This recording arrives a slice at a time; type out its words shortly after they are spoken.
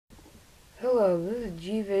Hello, this is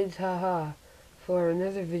vids haha for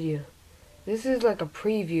another video. This is like a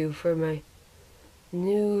preview for my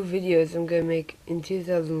new videos I'm gonna make in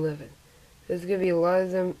 2011. There's gonna be a lot of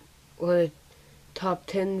them, a lot of top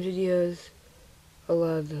 10 videos, a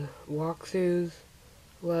lot of the walkthroughs,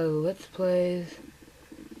 a lot of let's plays,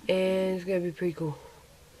 and it's gonna be pretty cool.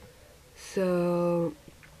 So,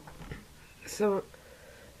 some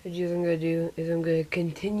videos I'm gonna do is I'm gonna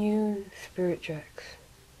continue Spirit Tracks.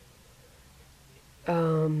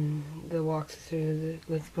 The walkthrough,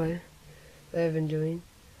 the let's play that I've been doing.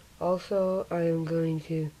 Also, I am going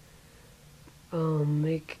to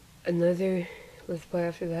make another let's play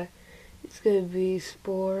after that. It's gonna be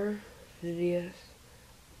Spore for the DS,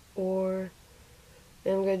 and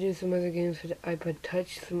I'm gonna do some other games for the iPod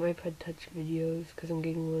Touch, some iPod Touch videos, because I'm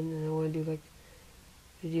getting one and I want to do like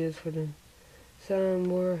videos for them. Some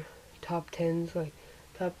more top 10s, like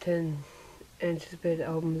top 10 anticipated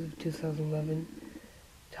albums of 2011,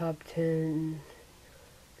 top 10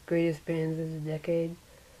 greatest bands of the decade,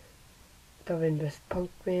 top 10 best punk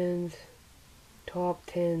bands, top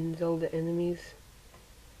 10 Zelda enemies,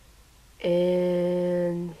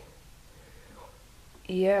 and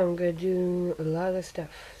yeah, I'm gonna do a lot of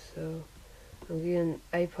stuff. So I'm getting an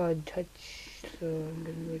iPod Touch, so I'm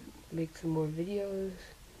gonna make some more videos,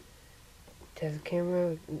 test the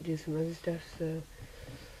camera, do some other stuff. So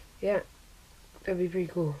yeah, that'd be pretty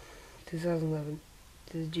cool. 2011.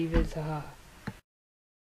 This is vids haha.